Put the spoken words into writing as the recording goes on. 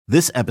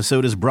This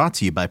episode is brought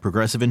to you by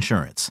Progressive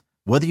Insurance.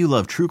 Whether you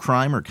love true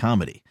crime or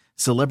comedy,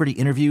 celebrity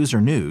interviews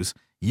or news,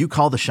 you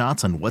call the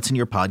shots on what's in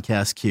your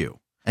podcast queue.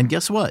 And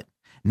guess what?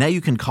 Now you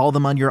can call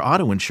them on your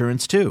auto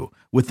insurance too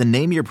with the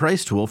Name Your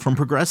Price tool from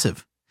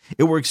Progressive.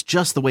 It works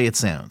just the way it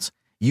sounds.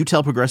 You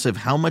tell Progressive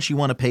how much you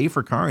want to pay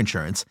for car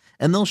insurance,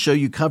 and they'll show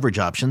you coverage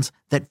options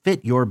that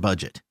fit your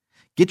budget.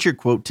 Get your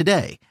quote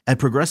today at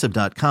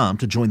Progressive.com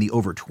to join the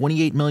over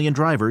 28 million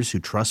drivers who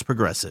trust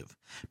Progressive.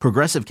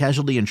 Progressive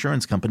Casualty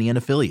Insurance Company and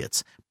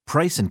Affiliates.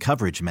 Price and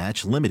coverage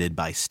match limited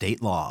by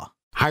state law.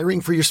 Hiring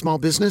for your small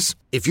business?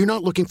 If you're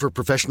not looking for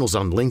professionals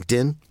on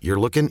LinkedIn, you're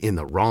looking in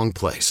the wrong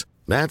place.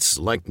 That's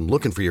like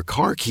looking for your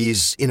car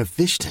keys in a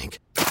fish tank.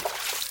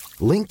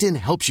 LinkedIn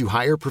helps you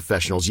hire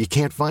professionals you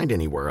can't find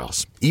anywhere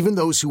else, even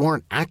those who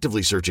aren't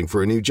actively searching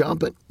for a new job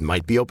but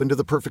might be open to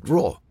the perfect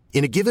role.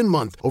 In a given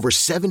month, over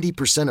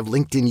 70% of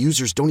LinkedIn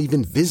users don't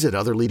even visit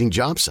other leading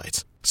job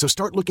sites. So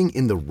start looking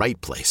in the right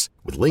place.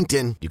 With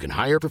LinkedIn, you can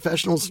hire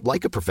professionals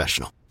like a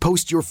professional.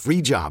 Post your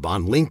free job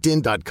on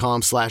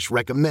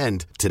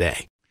linkedin.com/recommend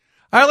today.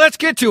 All right, let's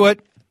get to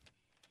it.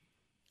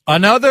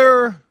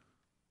 Another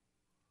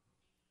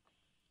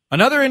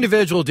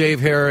individual, Dave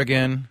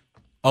Harrigan,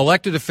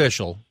 elected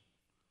official,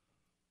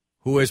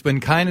 who has been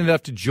kind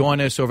enough to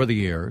join us over the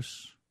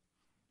years,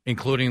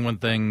 including when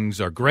things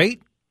are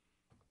great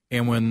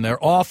and when they're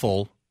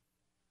awful,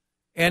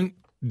 and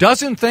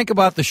doesn't think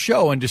about the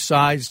show and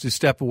decides to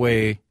step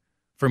away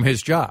from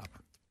his job.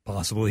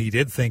 Possibly he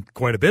did think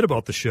quite a bit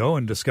about the show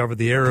and discovered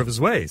the error of his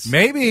ways.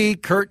 Maybe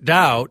Kurt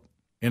Daudt,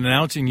 in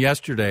announcing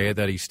yesterday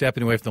that he's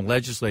stepping away from the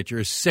legislature,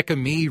 is sick of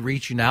me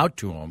reaching out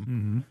to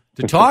him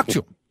to talk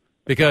to him.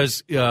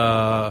 Because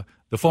the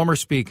former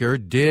speaker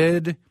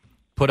did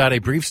put out a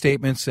brief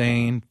statement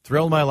saying,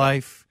 thrill of my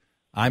life,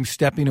 I'm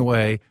stepping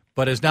away,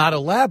 but has not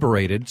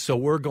elaborated, so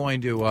we're going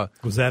to...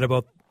 Was that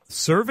about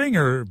serving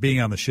or being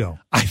on the show?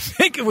 I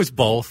think it was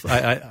both.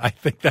 I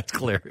think that's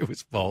clear. It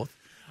was both.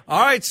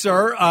 All right,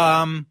 sir.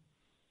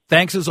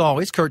 Thanks as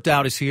always. Kurt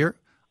Daudt is here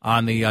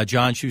on the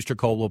John Schuster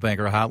Coldwell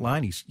Banker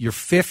Hotline. You're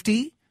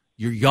 50.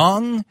 You're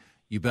young.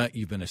 You've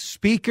been a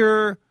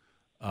speaker,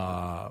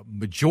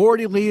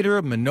 majority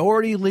leader,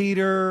 minority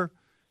leader.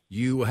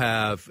 You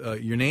have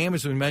your name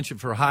has been mentioned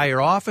for higher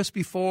office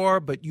before,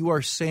 but you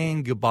are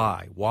saying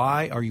goodbye.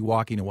 Why are you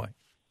walking away?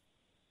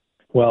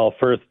 Well,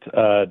 first,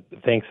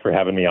 thanks for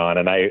having me on.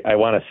 And I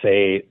want to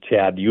say,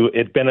 Chad,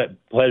 it's been a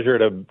pleasure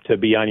to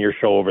be on your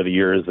show over the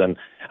years, and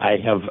I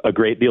have a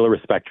great deal of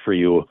respect for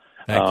you.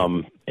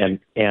 Thank you.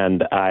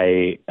 And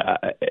I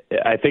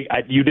think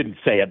you didn't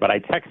say it, but I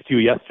texted you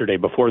yesterday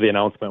before the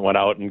announcement went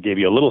out and gave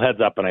you a little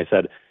heads up, and I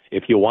said,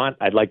 if you want,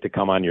 I'd like to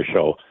come on your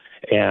show.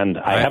 And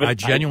I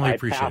genuinely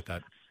appreciate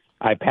that.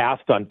 I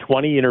passed on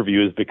 20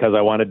 interviews because I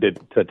wanted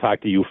to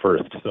talk to you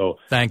first. So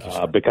thank you,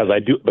 sir. because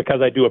I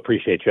do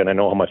appreciate you, and I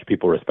know how much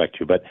people respect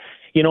you. But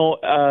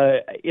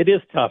it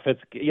is tough.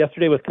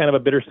 Yesterday was kind of a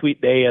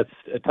bittersweet day. It's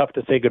tough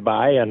to say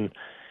goodbye and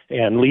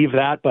leave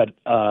that, but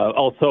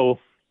also,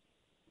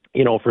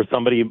 for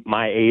somebody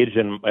my age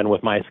and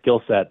with my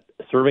skill set,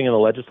 serving in the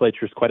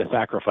legislature is quite a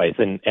sacrifice,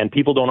 and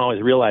people don't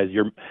always realize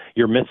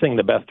you're missing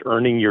the best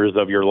earning years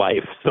of your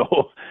life.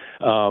 So,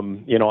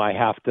 I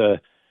have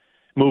to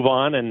move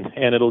on,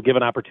 and it'll give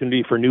an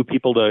opportunity for new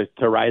people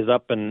to rise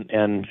up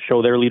and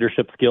show their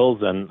leadership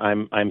skills. And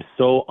I'm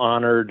so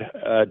honored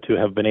to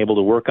have been able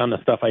to work on the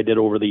stuff I did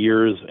over the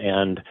years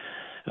and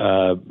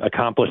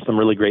accomplish some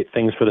really great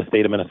things for the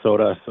state of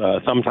Minnesota.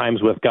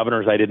 Sometimes with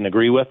governors I didn't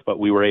agree with, but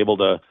we were able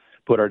to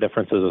put our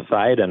differences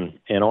aside. And,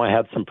 I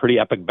had some pretty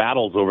epic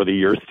battles over the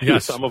years, too.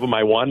 Yes. Some of them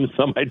I won,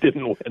 some I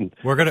didn't win.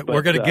 We're gonna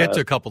get to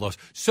a couple of those.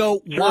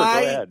 So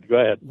sure, go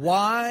ahead.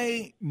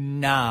 Why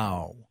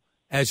now,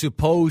 as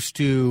opposed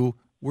to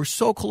we're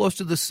so close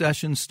to the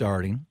session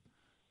starting?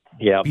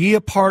 Yeah. Be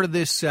a part of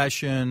this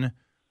session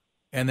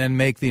and then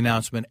make the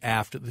announcement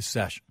after the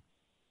session.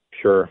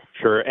 Sure.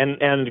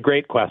 And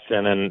great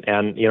question. And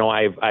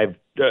I've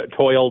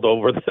toiled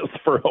over this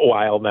for a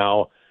while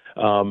now.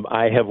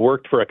 I have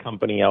worked for a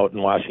company out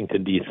in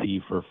Washington,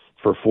 D.C. for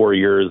 4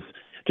 years,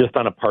 just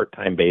on a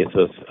part-time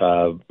basis,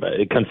 a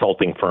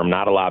consulting firm,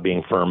 not a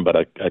lobbying firm, but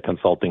a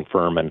consulting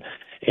firm, and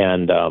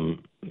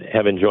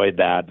have enjoyed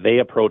that. They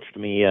approached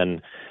me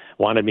and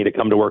wanted me to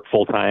come to work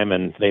full-time,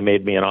 and they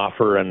made me an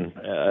offer and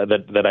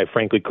that I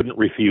frankly couldn't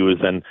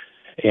refuse. And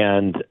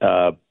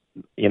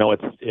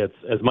it's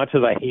as much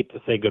as I hate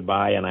to say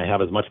goodbye, and I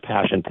have as much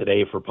passion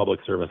today for public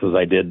service as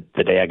I did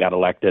the day I got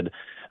elected.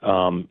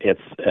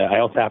 I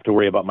also have to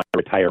worry about my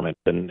retirement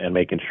and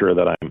making sure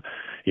that I'm,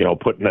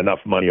 putting enough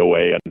money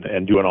away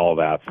and doing all of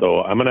that.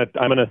 So I'm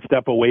gonna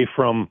step away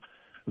from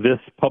this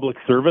public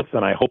service,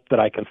 and I hope that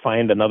I can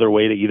find another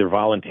way to either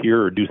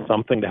volunteer or do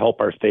something to help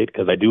our state,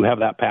 because I do have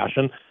that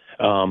passion.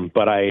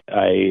 But I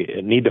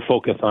need to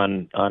focus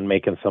on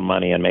making some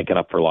money and making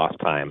up for lost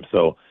time.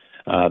 So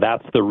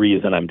that's the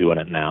reason I'm doing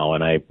it now.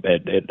 And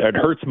it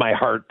hurts my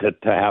heart to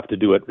have to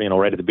do it,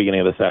 right at the beginning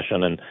of the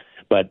session.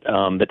 But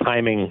the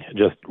timing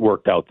just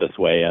worked out this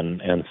way,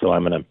 and so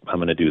I'm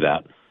gonna do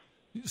that.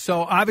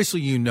 So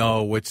obviously you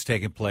know what's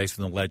taking place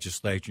in the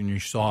legislature, and you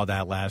saw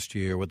that last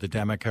year with the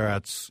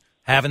Democrats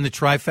having the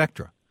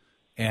trifecta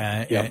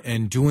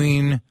and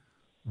doing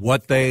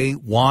what they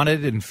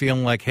wanted and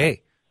feeling like,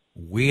 hey,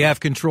 we have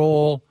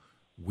control,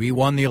 we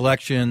won the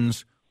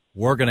elections,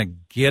 we're going to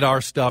get our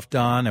stuff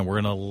done, and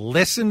we're going to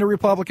listen to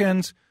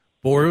Republicans,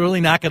 but we're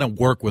really not going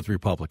to work with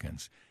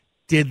Republicans.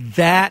 Did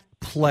that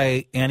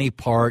play any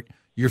part?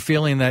 You're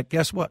feeling that,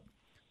 guess what?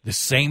 The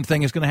same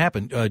thing is going to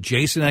happen.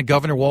 Jason had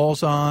Governor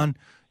Walz on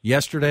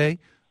yesterday.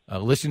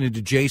 Listening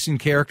to Jason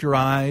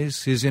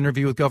characterize his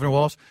interview with Governor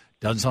Walz,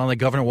 doesn't sound like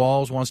Governor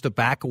Walz wants to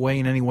back away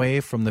in any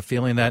way from the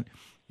feeling that,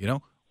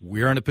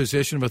 we're in a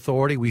position of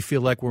authority. We feel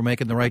like we're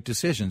making the right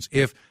decisions.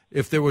 If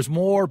there was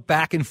more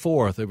back and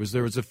forth, there was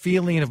a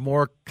feeling of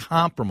more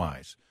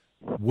compromise,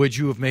 would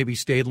you have maybe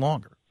stayed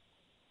longer?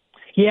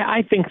 Yeah,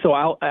 I think so.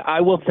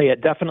 I will say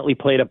it definitely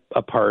played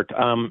a part.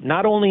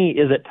 Not only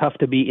is it tough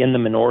to be in the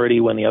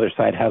minority when the other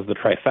side has the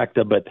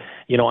trifecta, but,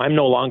 I'm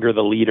no longer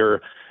the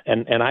leader,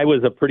 and I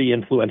was a pretty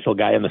influential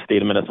guy in the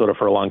state of Minnesota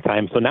for a long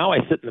time. So now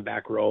I sit in the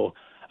back row,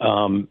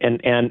 and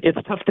it's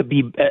tough to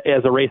be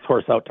as a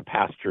racehorse out to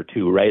pasture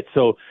too, right?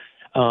 So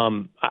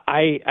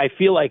I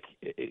feel like,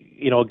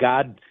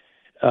 God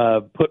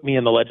put me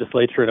in the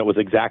legislature, and it was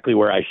exactly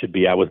where I should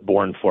be. I was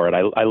born for it.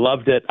 I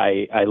loved it.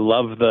 I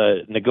love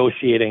the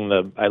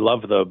negotiating. I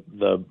love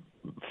the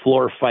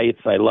floor fights.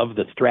 I love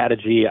the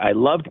strategy. I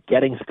loved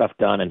getting stuff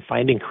done and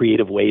finding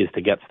creative ways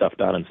to get stuff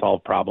done and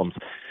solve problems.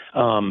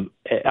 To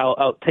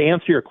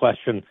answer your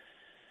question,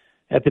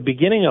 at the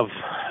beginning of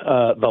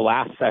the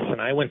last session,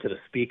 I went to the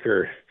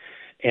speaker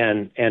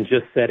and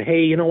just said,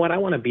 hey, you know what? I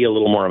want to be a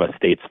little more of a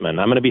statesman.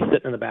 I'm going to be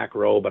sitting in the back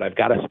row, but I've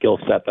got a skill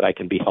set that I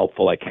can be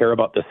helpful. I care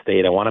about the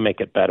state. I want to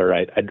make it better.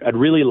 I'd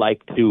really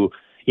like to,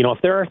 if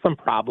there are some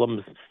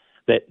problems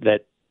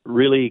that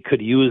really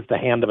could use the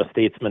hand of a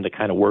statesman to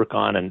kind of work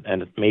on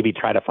and maybe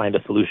try to find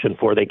a solution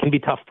for. They can be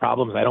tough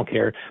problems. I don't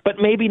care, but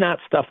maybe not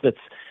stuff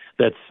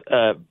that's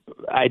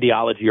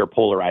ideology or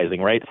polarizing,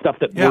 right? Stuff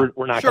that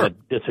we're not going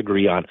to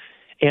disagree on.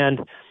 And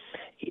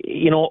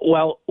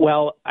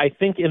well, I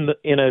think in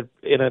a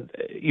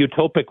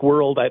utopic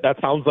world, that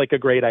sounds like a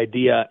great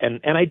idea.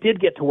 And I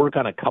did get to work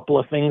on a couple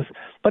of things,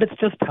 but it's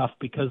just tough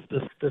because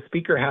the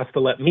speaker has to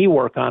let me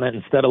work on it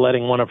instead of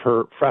letting one of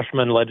her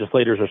freshman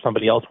legislators or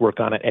somebody else work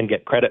on it and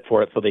get credit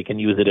for it so they can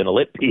use it in a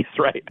lit piece,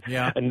 right?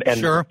 Yeah, and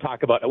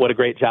talk about what a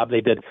great job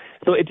they did.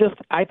 So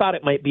I thought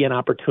it might be an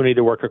opportunity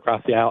to work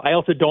across the aisle. I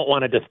also don't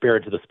want to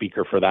disparage the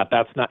speaker for that.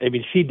 That's not. I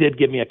mean, she did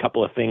give me a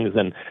couple of things,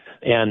 and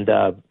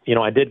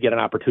I did get an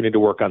opportunity to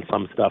work on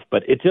some stuff,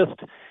 but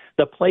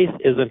the place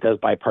isn't as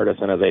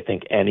bipartisan as I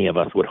think any of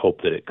us would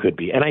hope that it could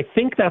be. And I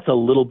think that's a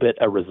little bit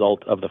a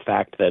result of the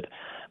fact that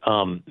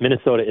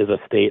Minnesota is a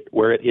state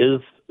where it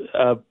is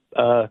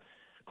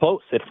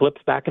close. It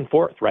flips back and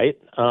forth, right?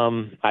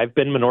 I've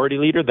been minority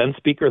leader, then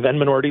speaker, then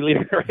minority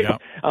leader, right? Yeah,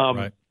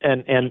 right.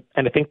 And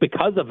I think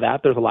because of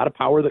that, there's a lot of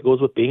power that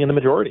goes with being in the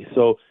majority.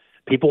 So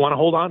people want to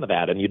hold on to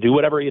that, and you do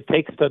whatever it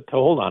takes to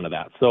hold on to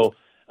that. So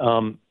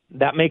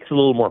that makes it a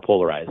little more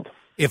polarized.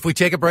 If we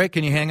take a break,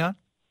 can you hang on?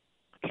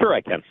 Sure,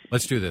 I can.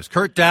 Let's do this.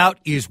 Kurt Daudt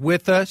is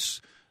with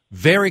us.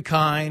 Very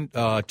kind,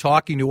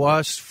 talking to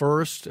us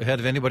first,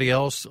 ahead of anybody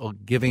else,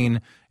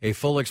 giving a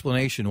full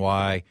explanation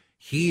why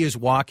he is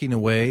walking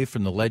away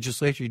from the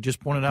legislature. You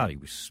just pointed out he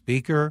was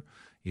speaker.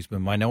 He's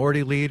been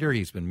minority leader.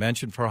 He's been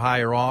mentioned for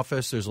higher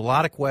office. There's a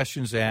lot of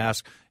questions to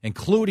ask,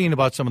 including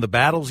about some of the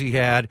battles he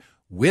had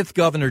with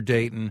Governor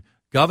Dayton,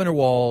 Governor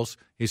Walz,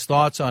 his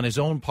thoughts on his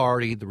own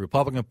party, the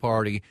Republican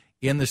Party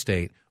in the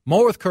state.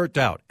 More with Kurt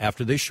Daudt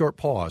after this short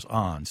pause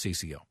on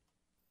CCO.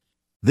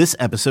 This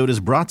episode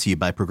is brought to you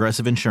by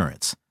Progressive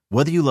Insurance.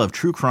 Whether you love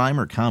true crime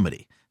or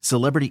comedy,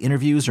 celebrity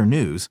interviews or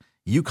news,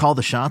 you call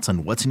the shots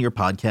on what's in your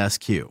podcast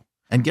queue.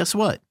 And guess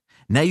what?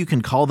 Now you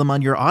can call them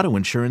on your auto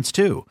insurance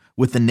too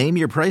with the Name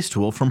Your Price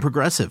tool from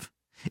Progressive.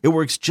 It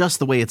works just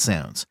the way it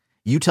sounds.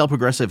 You tell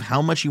Progressive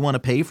how much you want to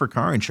pay for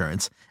car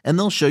insurance, and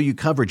they'll show you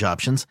coverage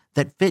options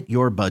that fit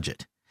your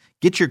budget.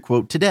 Get your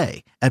quote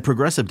today at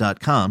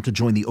Progressive.com to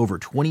join the over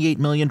 28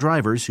 million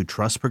drivers who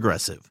trust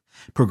Progressive.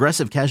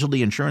 Progressive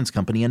Casualty Insurance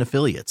Company and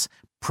Affiliates.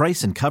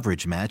 Price and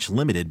coverage match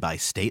limited by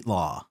state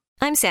law.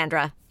 I'm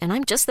Sandra, and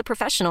I'm just the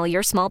professional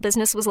your small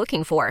business was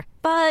looking for.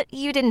 But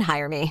you didn't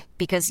hire me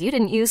because you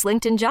didn't use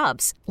LinkedIn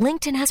Jobs.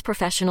 LinkedIn has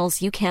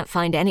professionals you can't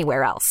find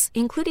anywhere else,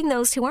 including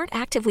those who aren't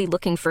actively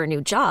looking for a new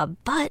job,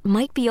 but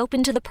might be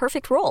open to the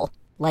perfect role,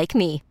 like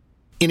me.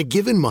 In a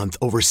given month,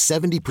 over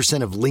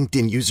 70% of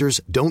LinkedIn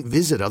users don't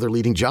visit other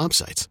leading job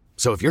sites.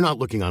 So if you're not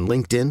looking on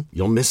LinkedIn,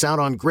 you'll miss out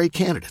on great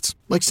candidates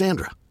like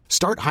Sandra.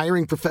 Start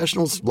hiring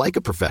professionals like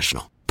a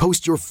professional.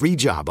 Post your free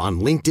job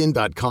on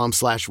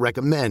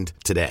linkedin.com/recommend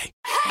today.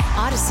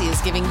 Odyssey is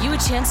giving you a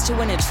chance to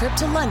win a trip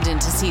to London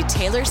to see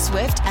Taylor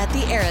Swift at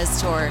the Eras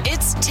Tour.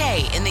 It's Tay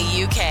in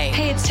the UK.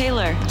 Hey, it's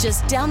Taylor.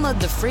 Just download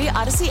the free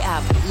Odyssey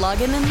app,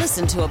 log in and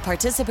listen to a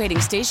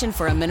participating station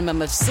for a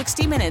minimum of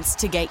 60 minutes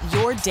to get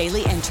your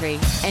daily entry.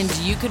 And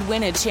you could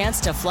win a chance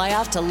to fly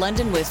off to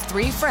London with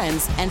 3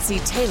 friends and see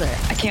Taylor.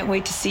 I can't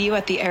wait to see you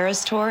at the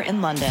Eras Tour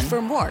in London.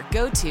 For more,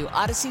 go to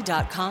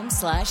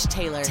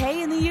odyssey.com/Taylor.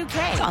 Tay in the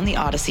UK. It's on the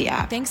Odyssey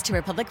app. Thanks to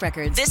Republic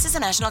Records. This is a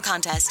national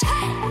contest.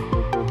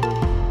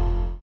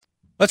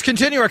 Let's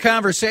continue our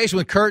conversation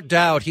with Kurt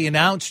Daudt. He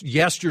announced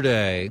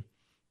yesterday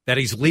that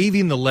he's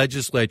leaving the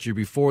legislature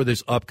before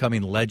this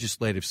upcoming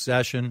legislative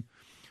session.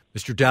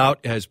 Mr.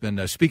 Daudt has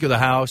been Speaker of the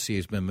House. He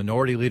has been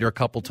Minority Leader a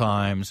couple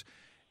times,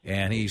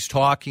 and he's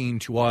talking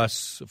to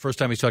us, first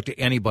time he's talked to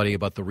anybody,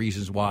 about the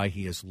reasons why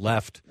he has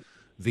left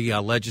the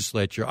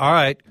legislature. All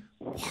right,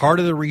 part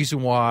of the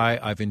reason why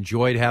I've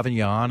enjoyed having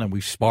you on, and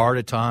we've sparred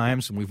at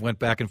times, and we've went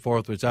back and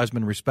forth, which has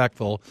been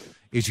respectful,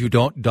 is you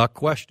don't duck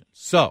questions.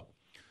 So,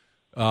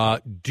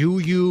 do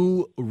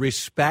you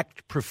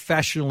respect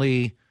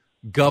professionally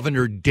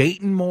Governor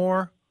Dayton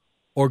more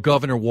or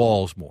Governor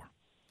Walz more?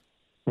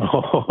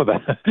 Oh,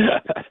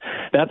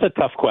 that's a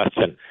tough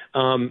question.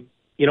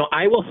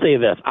 I will say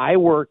this. I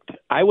was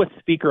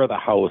Speaker of the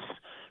House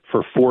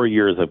for 4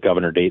 years of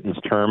Governor Dayton's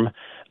term.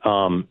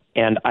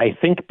 And I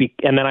think,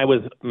 and then I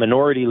was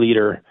Minority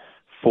Leader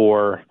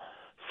for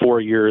 4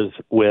 years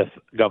with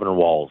Governor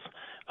Walz.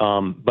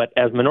 But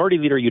as Minority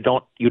Leader, you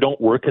don't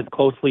work as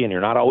closely, and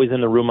you're not always in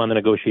the room on the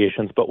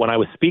negotiations. But when I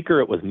was Speaker,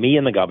 it was me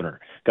and the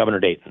Governor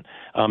Dayton.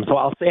 So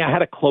I'll say I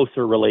had a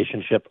closer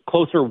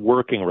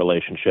working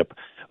relationship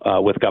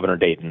with Governor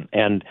Dayton.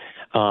 And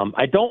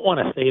I don't want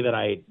to say that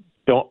I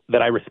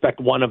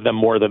respect one of them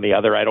more than the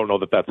other. I don't know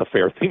that that's a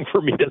fair thing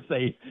for me to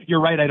say. You're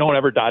right, I don't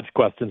ever dodge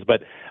questions,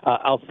 but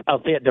I'll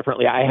say it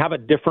differently. I have a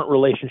different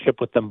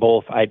relationship with them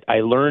both. I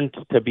learned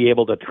to be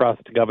able to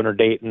trust Governor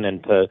Dayton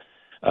and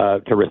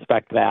to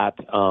respect that.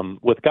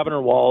 With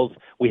Governor Walz,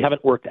 we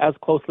haven't worked as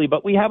closely,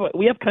 but we have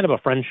kind of a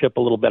friendship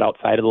a little bit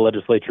outside of the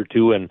legislature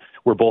too, and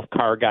we're both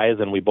car guys,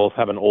 and we both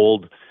have an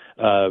old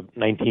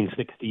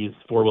 1960s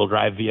four-wheel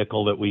drive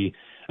vehicle that we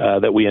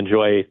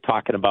enjoy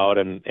talking about,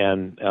 and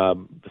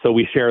so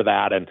we share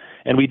that,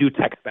 and we do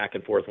text back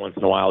and forth once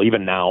in a while,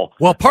 even now.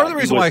 Well, part of the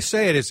reason why I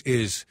say it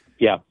is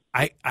yeah.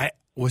 I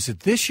was it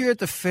this year at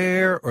the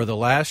fair or the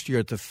last year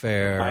at the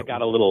fair? I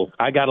got a little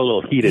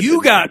heated.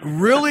 You got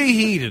really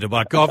heated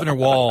about Governor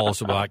Walz,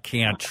 about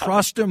can't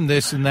trust him,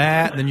 this and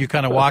that, and then you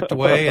kind of walked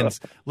away and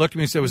looked at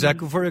me and said, "Was that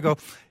good for you?" I go,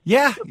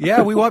 yeah,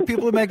 we want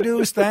people to make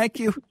news. Thank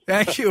you.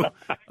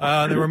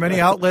 There were many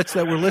outlets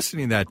that were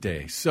listening that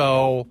day.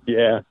 So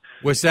yeah.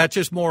 Was that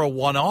just more a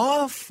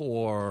one-off,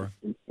 or?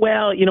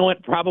 Well, you know,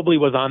 it probably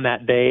was on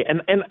that day,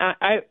 and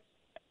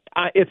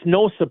it's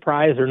no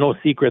surprise or no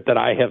secret that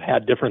I have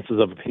had differences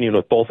of opinion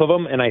with both of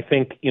them, and I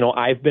think, you know,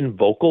 I've been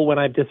vocal when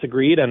I've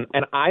disagreed, and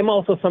I'm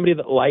also somebody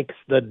that likes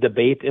the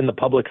debate in the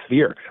public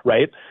sphere,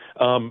 right?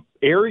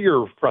 Air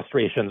your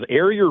frustrations,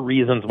 air your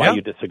reasons why you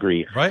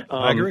disagree. Right,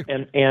 I agree.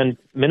 And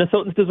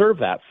Minnesotans deserve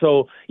that.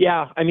 So,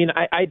 yeah, I mean,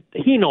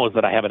 he knows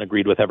that I haven't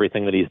agreed with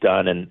everything that he's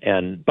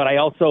done, but I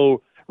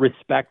also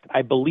respect,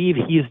 I believe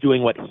he's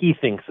doing what he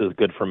thinks is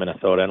good for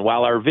Minnesota. And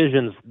while our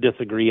visions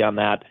disagree on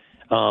that,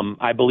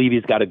 I believe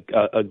he's got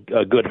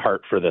a good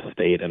heart for this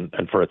state and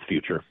for its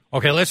future.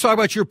 Okay, let's talk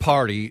about your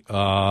party,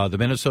 the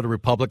Minnesota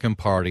Republican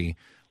Party.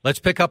 Let's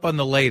pick up on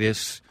the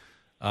latest.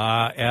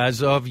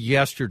 As of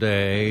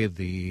yesterday,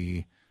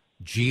 the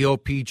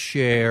GOP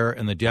chair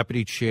and the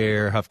deputy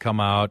chair have come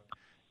out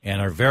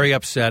and are very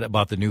upset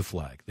about the new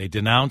flag. They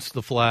denounced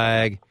the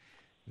flag.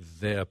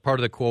 The part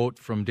of the quote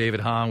from David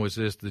Hahn was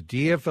this: "The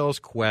DFL's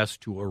quest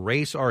to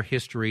erase our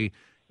history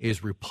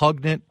is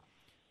repugnant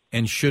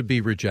and should be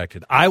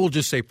rejected." I will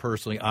just say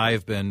personally, I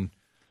have been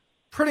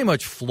pretty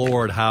much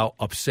floored how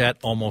upset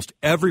almost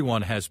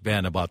everyone has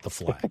been about the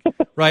flag,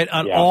 right?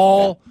 On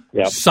all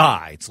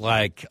sides.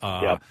 Like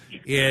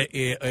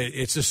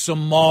it's a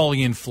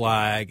Somalian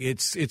flag.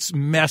 It's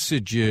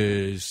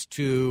messages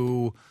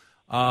to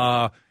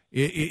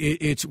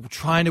it's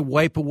trying to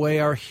wipe away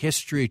our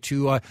history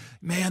to,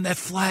 man, that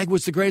flag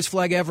was the greatest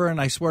flag ever.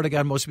 And I swear to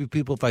God, most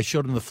people, if I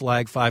showed them the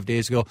flag 5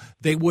 days ago,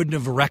 they wouldn't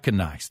have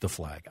recognized the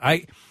flag.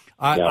 I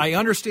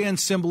understand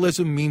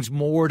symbolism means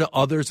more to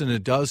others than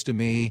it does to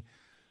me,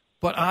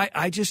 but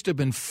I just have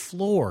been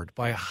floored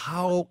by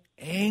how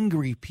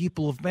angry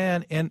people have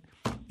been. And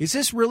is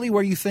this really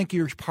where you think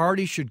your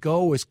party should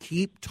go, is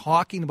keep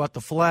talking about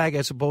the flag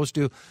as opposed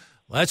to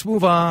let's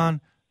move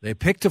on, they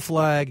picked a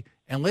flag,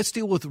 and let's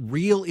deal with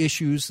real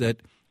issues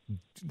that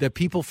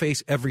people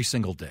face every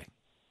single day?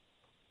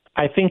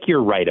 I think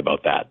you're right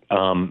about that.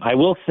 I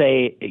will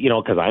say, you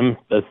know, because I'm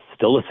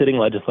still a sitting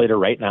legislator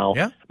right now,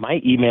 my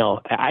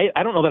email, I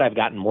don't know that I've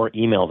gotten more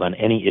emails on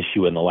any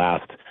issue in the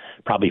last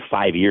probably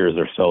 5 years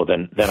or so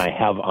than I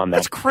have on that.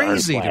 That's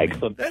crazy flag.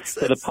 To me.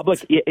 So the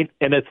public,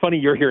 and it's funny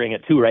you're hearing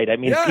it too, right? I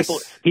mean,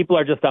 people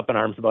are just up in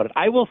arms about it.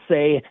 I will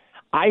say,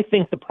 I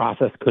think the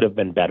process could have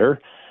been better.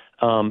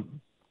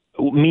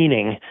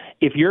 Meaning,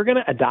 if you're going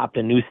to adopt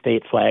a new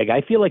state flag,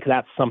 I feel like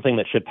that's something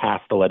that should pass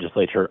the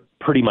legislature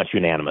pretty much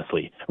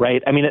unanimously,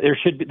 right? I mean,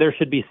 there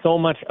should be so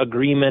much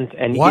agreement.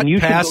 And what you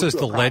passes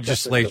the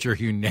legislature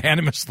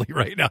unanimously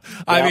right now?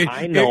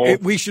 I know.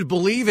 We should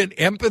believe in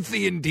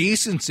empathy and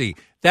decency.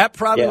 That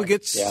probably would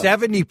get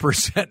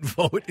 70%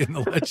 vote in the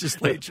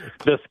legislature.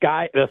 The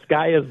sky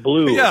is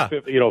blue. Yeah.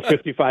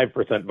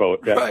 55%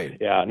 vote. Right.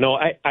 Yeah. No,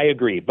 I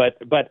agree. But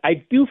I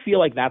do feel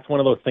like that's one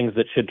of those things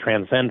that should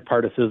transcend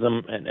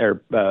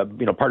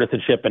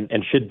partisanship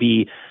and should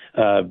be,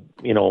 but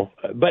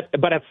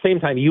at the same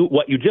time,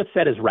 what you just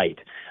said is right.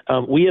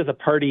 We as a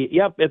party,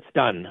 it's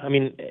done. I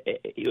mean,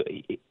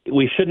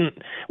 we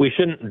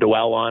shouldn't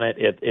dwell on it.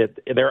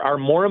 There are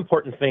more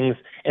important things,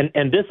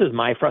 and this is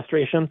my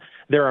frustration.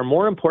 There are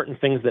more important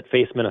things that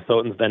face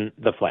Minnesotans than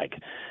the flag.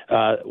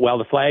 While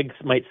the flags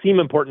might seem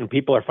important,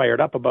 people are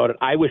fired up about it.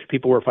 I wish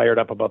people were fired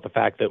up about the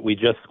fact that we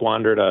just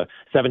squandered a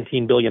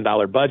 $17 billion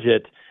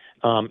budget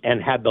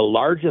and had the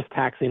largest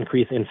tax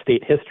increase in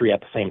state history at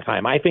the same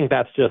time. I think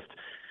that's just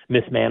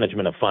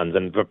mismanagement of funds,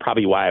 and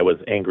probably why I was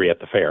angry at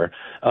the fair.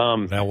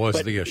 That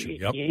was the issue.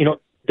 Yep.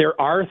 There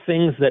are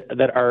things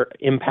that are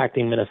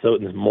impacting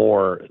Minnesotans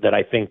more that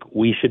I think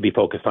we should be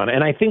focused on,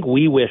 and I think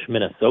we wish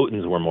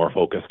Minnesotans were more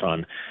focused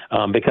on,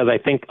 because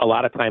I think a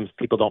lot of times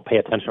people don't pay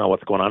attention on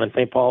what's going on in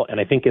St. Paul, and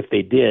I think if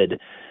they did,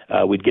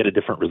 we'd get a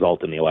different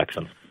result in the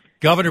election.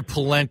 Governor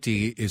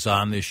Pawlenty is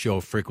on this show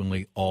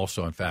frequently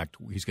also. In fact,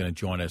 he's going to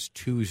join us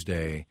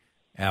Tuesday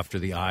after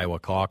the Iowa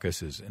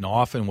caucuses. And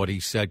often what he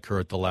said,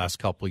 Kurt, the last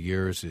couple of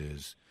years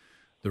is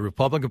the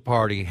Republican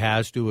Party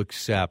has to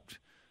accept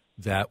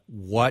that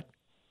what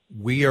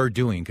we are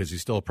doing, because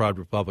he's still a proud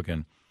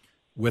Republican,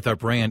 with our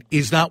brand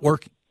is not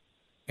working.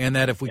 And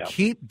that if we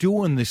keep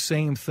doing the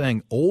same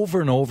thing over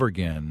and over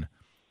again,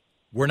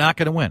 we're not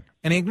going to win.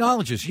 And he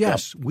acknowledges,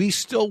 yes, we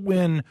still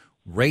win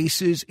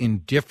races in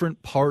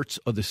different parts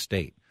of the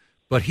state.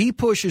 But he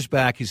pushes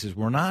back. He says,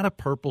 we're not a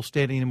purple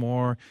state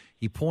anymore.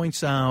 He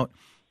points out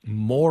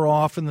more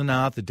often than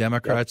not, the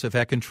Democrats have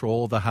had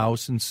control of the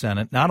House and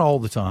Senate, not all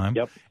the time,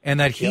 and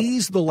that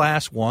he's the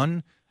last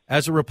one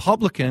as a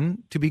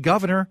Republican to be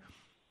governor,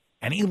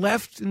 and he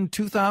left in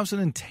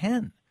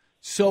 2010.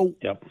 So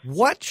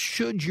what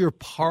should your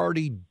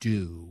party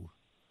do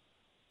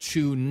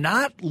to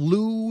not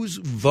lose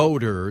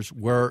voters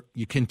where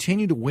you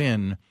continue to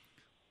win,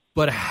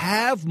 but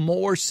have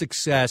more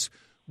success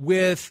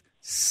with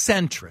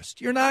centrist?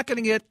 You're not going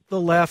to get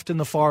the left and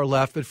the far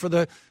left, but for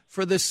the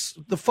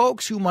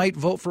folks who might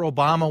vote for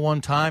Obama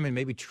one time and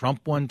maybe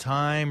Trump one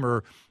time,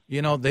 or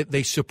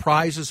they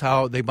surprise us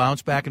how they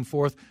bounce back and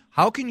forth.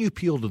 How can you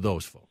appeal to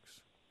those folks?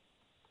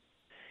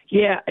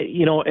 Yeah,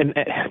 and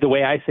the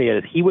way I say it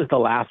is he was the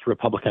last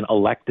Republican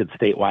elected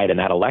statewide, and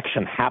that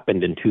election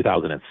happened in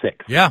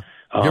 2006. Yeah,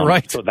 you're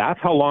right. So that's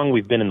how long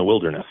we've been in the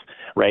wilderness,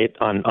 right,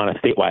 on a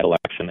statewide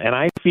election. And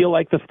I feel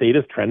like the state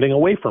is trending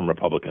away from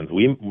Republicans.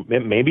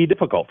 It may be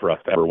difficult for us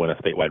to ever win a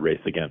statewide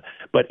race again.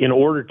 But in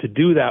order to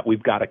do that,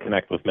 we've got to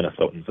connect with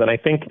Minnesotans. And I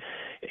think,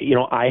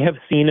 I have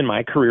seen in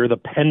my career the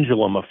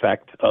pendulum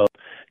effect of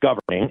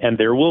governing, and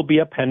there will be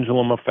a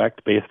pendulum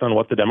effect based on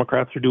what the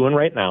Democrats are doing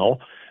right now.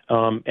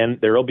 And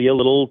there will be a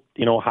little,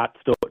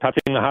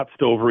 touching the hot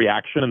stove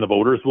reaction, and the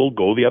voters will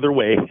go the other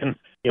way. And,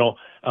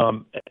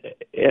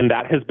 and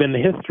that has been the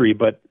history.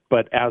 But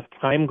as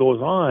time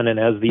goes on, and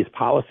as these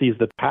policies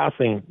that's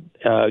passing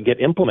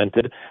get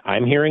implemented,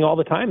 I'm hearing all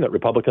the time that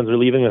Republicans are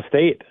leaving the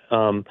state.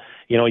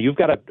 You've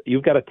got a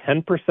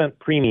 10%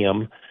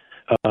 premium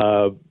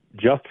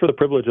just for the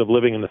privilege of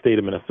living in the state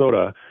of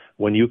Minnesota,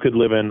 when you could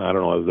live in, I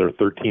don't know, there are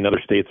 13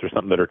 other states or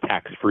something that are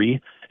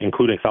tax-free,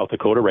 including South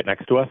Dakota right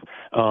next to us.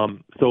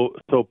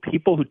 So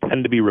people who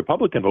tend to be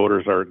Republican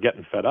voters are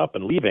getting fed up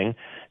and leaving,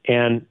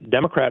 and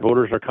Democrat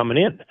voters are coming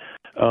in.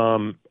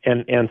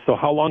 And so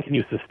how long can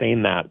you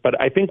sustain that? But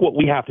I think what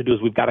we have to do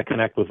is we've got to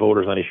connect with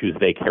voters on issues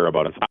they care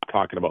about and stop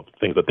talking about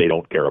things that they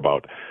don't care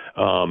about.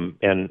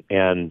 And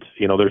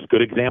there's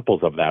good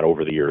examples of that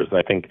over the years.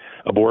 I think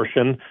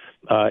abortion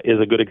is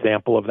a good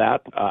example of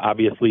that.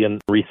 Obviously, in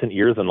recent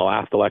years, in the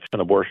last election,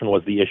 abortion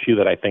was the issue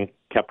that I think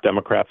kept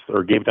Democrats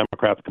or gave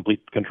Democrats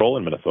complete control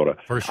in Minnesota.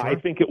 For sure. I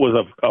think it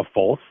was a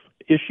false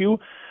issue.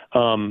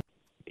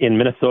 In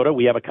Minnesota,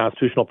 we have a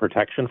constitutional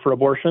protection for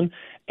abortion,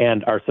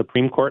 and our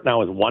Supreme Court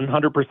now is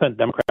 100%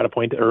 Democrat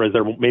appointed, or is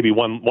there maybe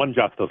one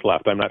justice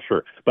left? I'm not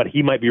sure, but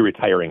he might be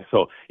retiring,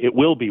 so it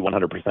will be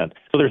 100%.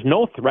 So there's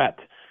no threat,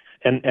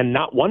 and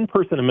not one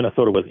person in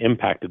Minnesota was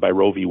impacted by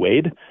Roe v.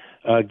 Wade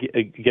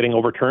getting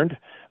overturned.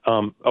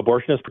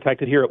 Abortion is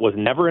protected here. It was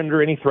never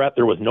under any threat.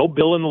 There was no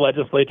bill in the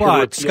legislature.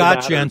 But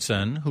Scott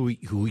Jensen, who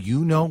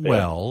you know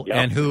well,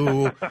 and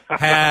who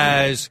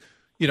has,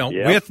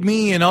 with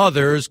me and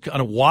others,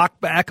 kind of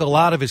walked back a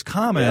lot of his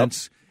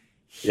comments.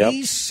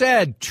 He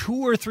said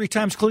 2 or 3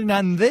 times, including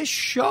on this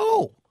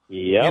show,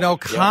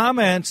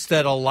 comments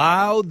that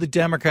allowed the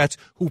Democrats,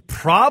 who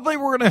probably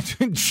were going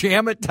to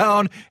jam it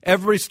down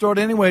everybody's throat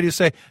anyway, to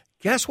say,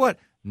 guess what?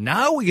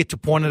 Now we get to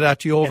point it out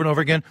to you over and over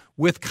again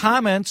with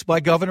comments by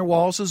Governor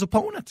Walz's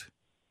opponent.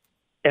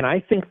 And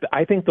I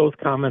think those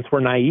comments were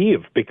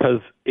naive, because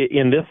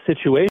in this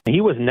situation,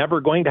 he was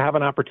never going to have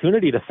an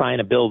opportunity to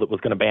sign a bill that was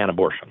going to ban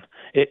abortion.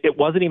 It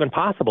wasn't even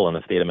possible in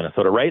the state of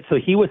Minnesota, right? So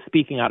he was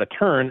speaking out of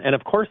turn, and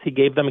of course he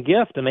gave them a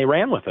gift, and they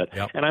ran with it.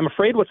 Yep. And I'm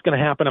afraid what's going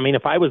to happen, I mean,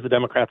 if I was the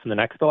Democrats in the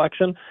next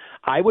election,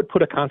 I would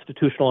put a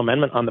constitutional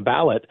amendment on the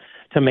ballot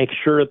to make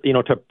sure,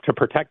 to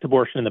protect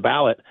abortion in the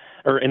ballot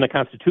or in the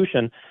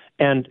Constitution,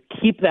 and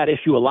keep that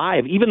issue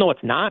alive, even though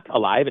it's not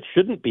alive. It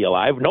shouldn't be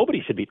alive.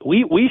 Nobody should be.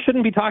 We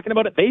shouldn't be talking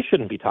about it. They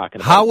shouldn't be talking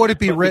about it. How would it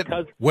be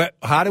written?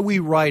 How do we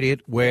write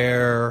it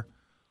where?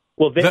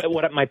 Well,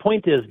 my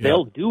point is,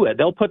 they'll do it.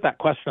 They'll put that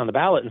question on the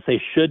ballot and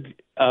say, should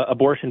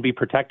abortion be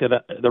protected,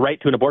 the right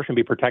to an abortion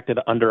be protected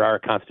under our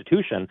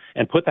Constitution,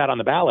 and put that on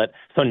the ballot.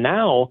 So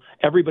now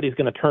everybody's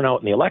going to turn out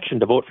in the election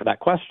to vote for that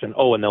question.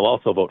 Oh, and they'll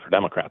also vote for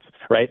Democrats,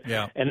 right?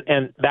 Yeah.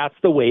 And that's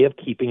the way of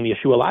keeping the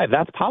issue alive.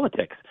 That's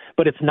politics.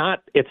 But it's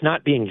not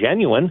being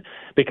genuine,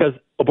 because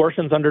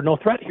abortion's under no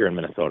threat here in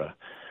Minnesota.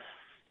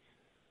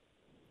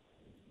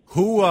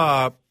 Who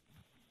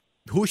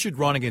should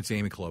run against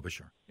Amy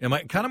Klobuchar? And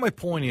my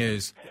point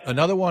is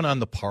another one on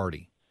the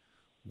party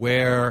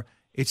where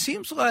it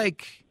seems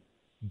like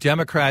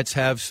Democrats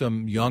have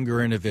some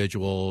younger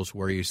individuals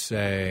where you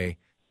say,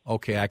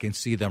 okay, I can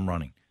see them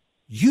running.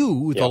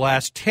 The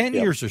last 10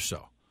 years or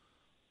so,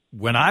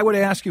 when I would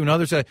ask you and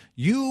others,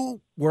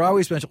 you were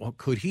always mentioned, well,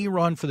 could he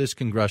run for this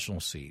congressional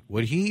seat?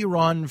 Would he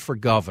run for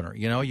governor?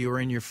 You were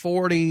in your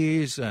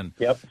 40s and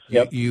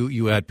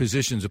you had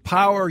positions of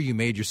power. You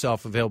made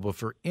yourself available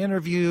for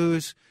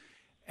interviews.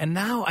 And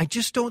now I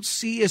just don't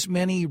see as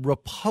many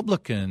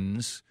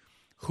Republicans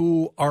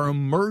who are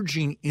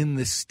emerging in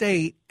the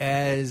state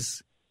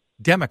as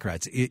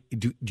Democrats.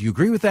 Do you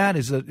agree with that?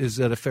 Is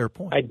that a fair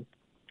point?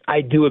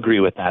 I do agree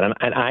with that.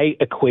 And I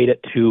equate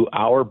it to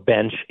our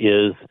bench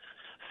is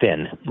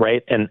thin,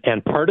 right?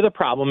 And part of the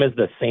problem is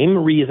the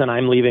same reason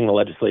I'm leaving the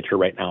legislature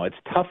right now. It's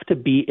tough to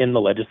be in the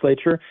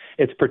legislature.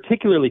 It's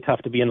particularly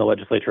tough to be in the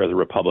legislature as a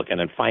Republican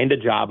and find a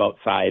job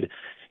outside.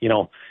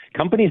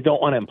 Companies don't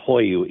want to employ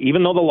you,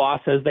 even though the law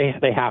says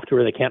they have to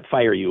or they can't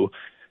fire you.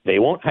 They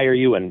won't hire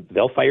you, and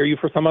they'll fire you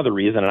for some other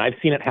reason. And I've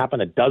seen it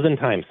happen a dozen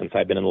times since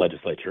I've been in the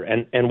legislature.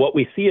 And what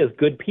we see is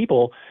good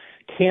people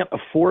can't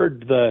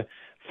afford the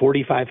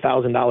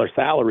 $45,000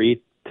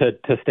 salary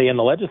to stay in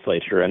the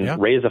legislature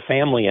and raise a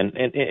family. And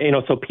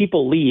so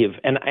people leave.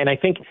 And I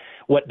think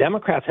what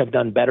Democrats have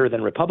done better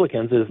than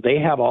Republicans is they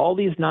have all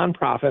these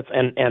nonprofits,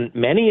 and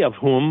many of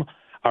whom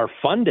are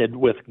funded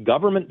with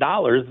government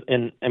dollars.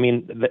 And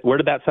where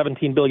did that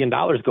 $17 billion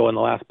go in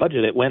the last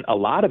budget? It went, a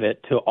lot of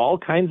it, to all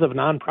kinds of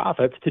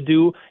nonprofits to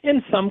do,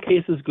 in some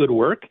cases, good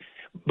work,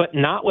 but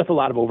not with a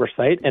lot of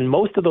oversight. And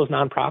most of those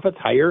nonprofits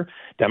hire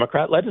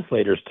Democrat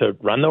legislators to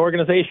run the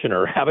organization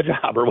or have a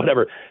job or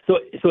whatever. So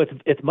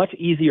it's much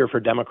easier for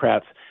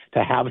Democrats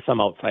to have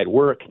some outside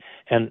work,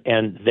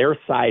 and their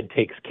side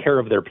takes care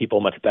of their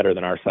people much better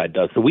than our side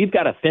does. So we've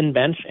got a thin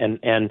bench,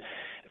 and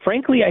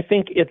frankly, I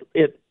think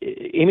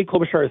Amy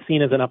Klobuchar is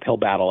seen as an uphill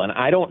battle, and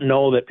I don't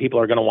know that people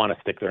are going to want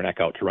to stick their neck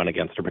out to run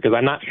against her, because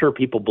I'm not sure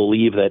people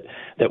believe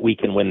that we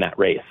can win that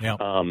race. Yeah.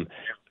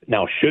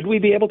 Now, should we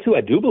be able to?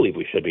 I do believe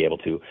we should be able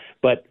to,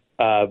 but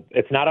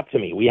it's not up to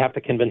me. We have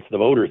to convince the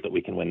voters that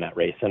we can win that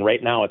race, and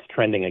right now it's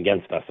trending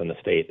against us in the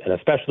state, and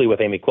especially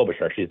with Amy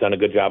Klobuchar. She's done a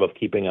good job of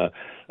keeping a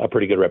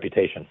pretty good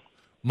reputation.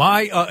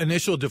 My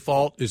initial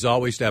default is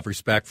always to have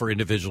respect for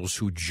individuals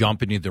who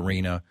jump into the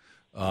arena.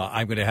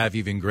 I'm going to have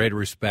even greater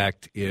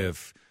respect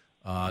if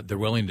they're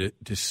willing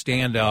to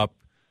stand up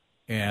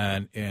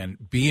and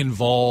be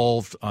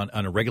involved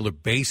on a regular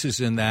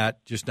basis in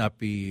that, just not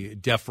be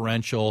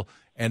deferential,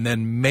 and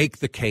then make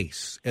the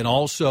case. And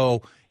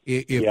also,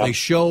 if they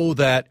show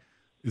that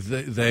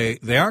they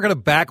aren't going to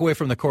back away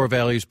from the core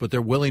values, but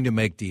they're willing to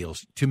make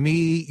deals. To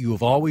me, you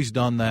have always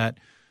done that.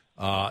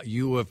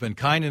 You have been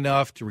kind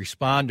enough to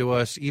respond to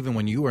us even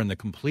when you were in the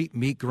complete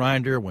meat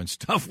grinder, when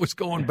stuff was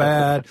going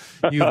bad.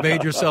 You've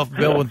made yourself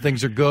available when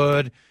things are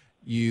good.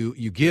 You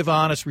give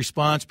honest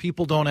response.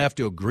 People don't have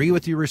to agree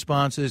with your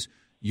responses.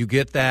 You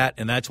get that,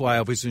 and that's why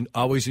I've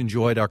always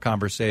enjoyed our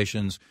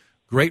conversations.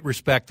 Great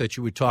respect that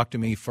you would talk to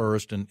me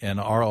first and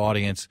our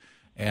audience,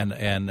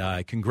 and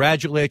I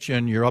congratulate you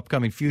on your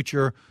upcoming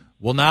future.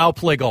 We'll now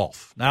play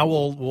golf. Now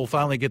we'll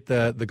finally get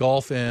the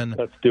golf in.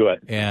 Let's do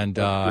it. And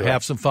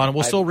have some fun.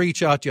 We'll still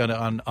reach out to you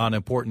on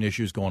important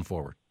issues going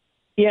forward.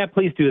 Yeah,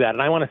 please do that.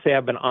 And I want to say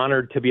I've been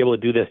honored to be able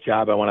to do this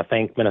job. I want to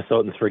thank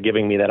Minnesotans for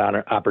giving me that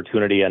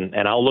opportunity, and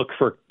I'll look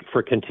for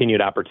continued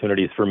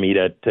opportunities for me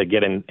to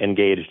get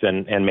engaged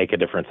and make a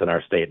difference in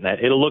our state. And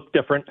it'll look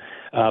different,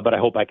 but I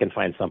hope I can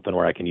find something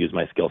where I can use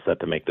my skill set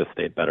to make this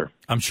state better.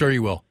 I'm sure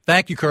you will.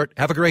 Thank you, Kurt.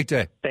 Have a great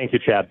day. Thank you,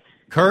 Chad.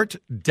 Kurt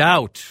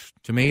Daudt.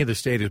 To me, the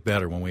state is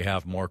better when we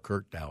have more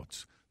Kurt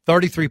Doubts.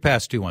 33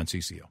 past 2 on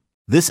CCO.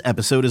 This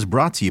episode is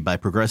brought to you by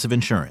Progressive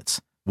Insurance.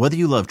 Whether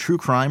you love true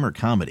crime or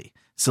comedy,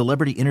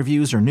 celebrity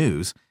interviews or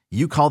news,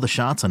 you call the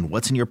shots on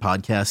what's in your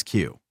podcast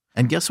queue.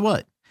 And guess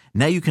what?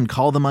 Now you can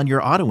call them on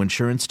your auto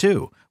insurance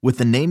too with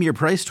the Name Your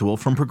Price tool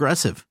from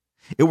Progressive.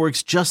 It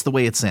works just the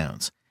way it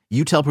sounds.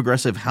 You tell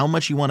Progressive how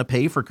much you want to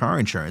pay for car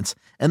insurance,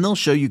 and they'll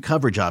show you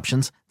coverage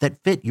options that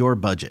fit your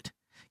budget.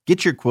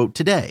 Get your quote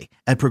today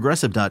at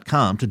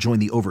Progressive.com to join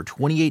the over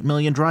 28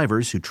 million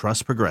drivers who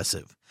trust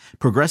Progressive.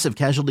 Progressive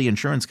Casualty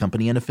Insurance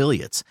Company and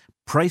Affiliates.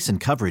 Price and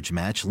coverage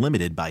match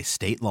limited by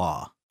state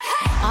law.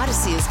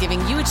 Odyssey is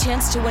giving you a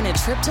chance to win a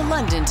trip to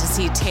London to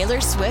see Taylor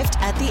Swift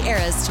at the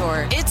Eras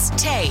Tour. It's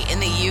Tay in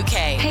the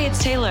UK. Hey,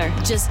 it's Taylor.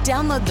 Just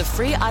download the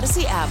free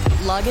Odyssey app,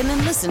 log in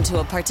and listen to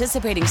a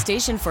participating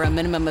station for a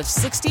minimum of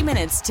 60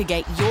 minutes to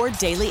get your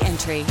daily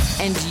entry.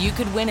 And you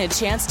could win a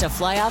chance to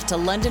fly off to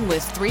London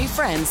with 3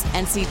 friends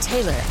and see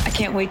Taylor. I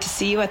can't wait to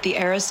see you at the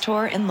Eras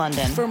Tour in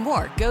London. For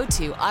more, go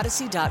to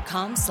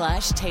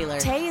odyssey.com/Taylor.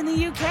 Tay in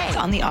the UK. It's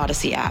on the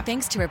Odyssey app.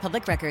 Thanks to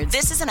Republic Records.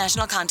 This is a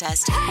national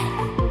contest.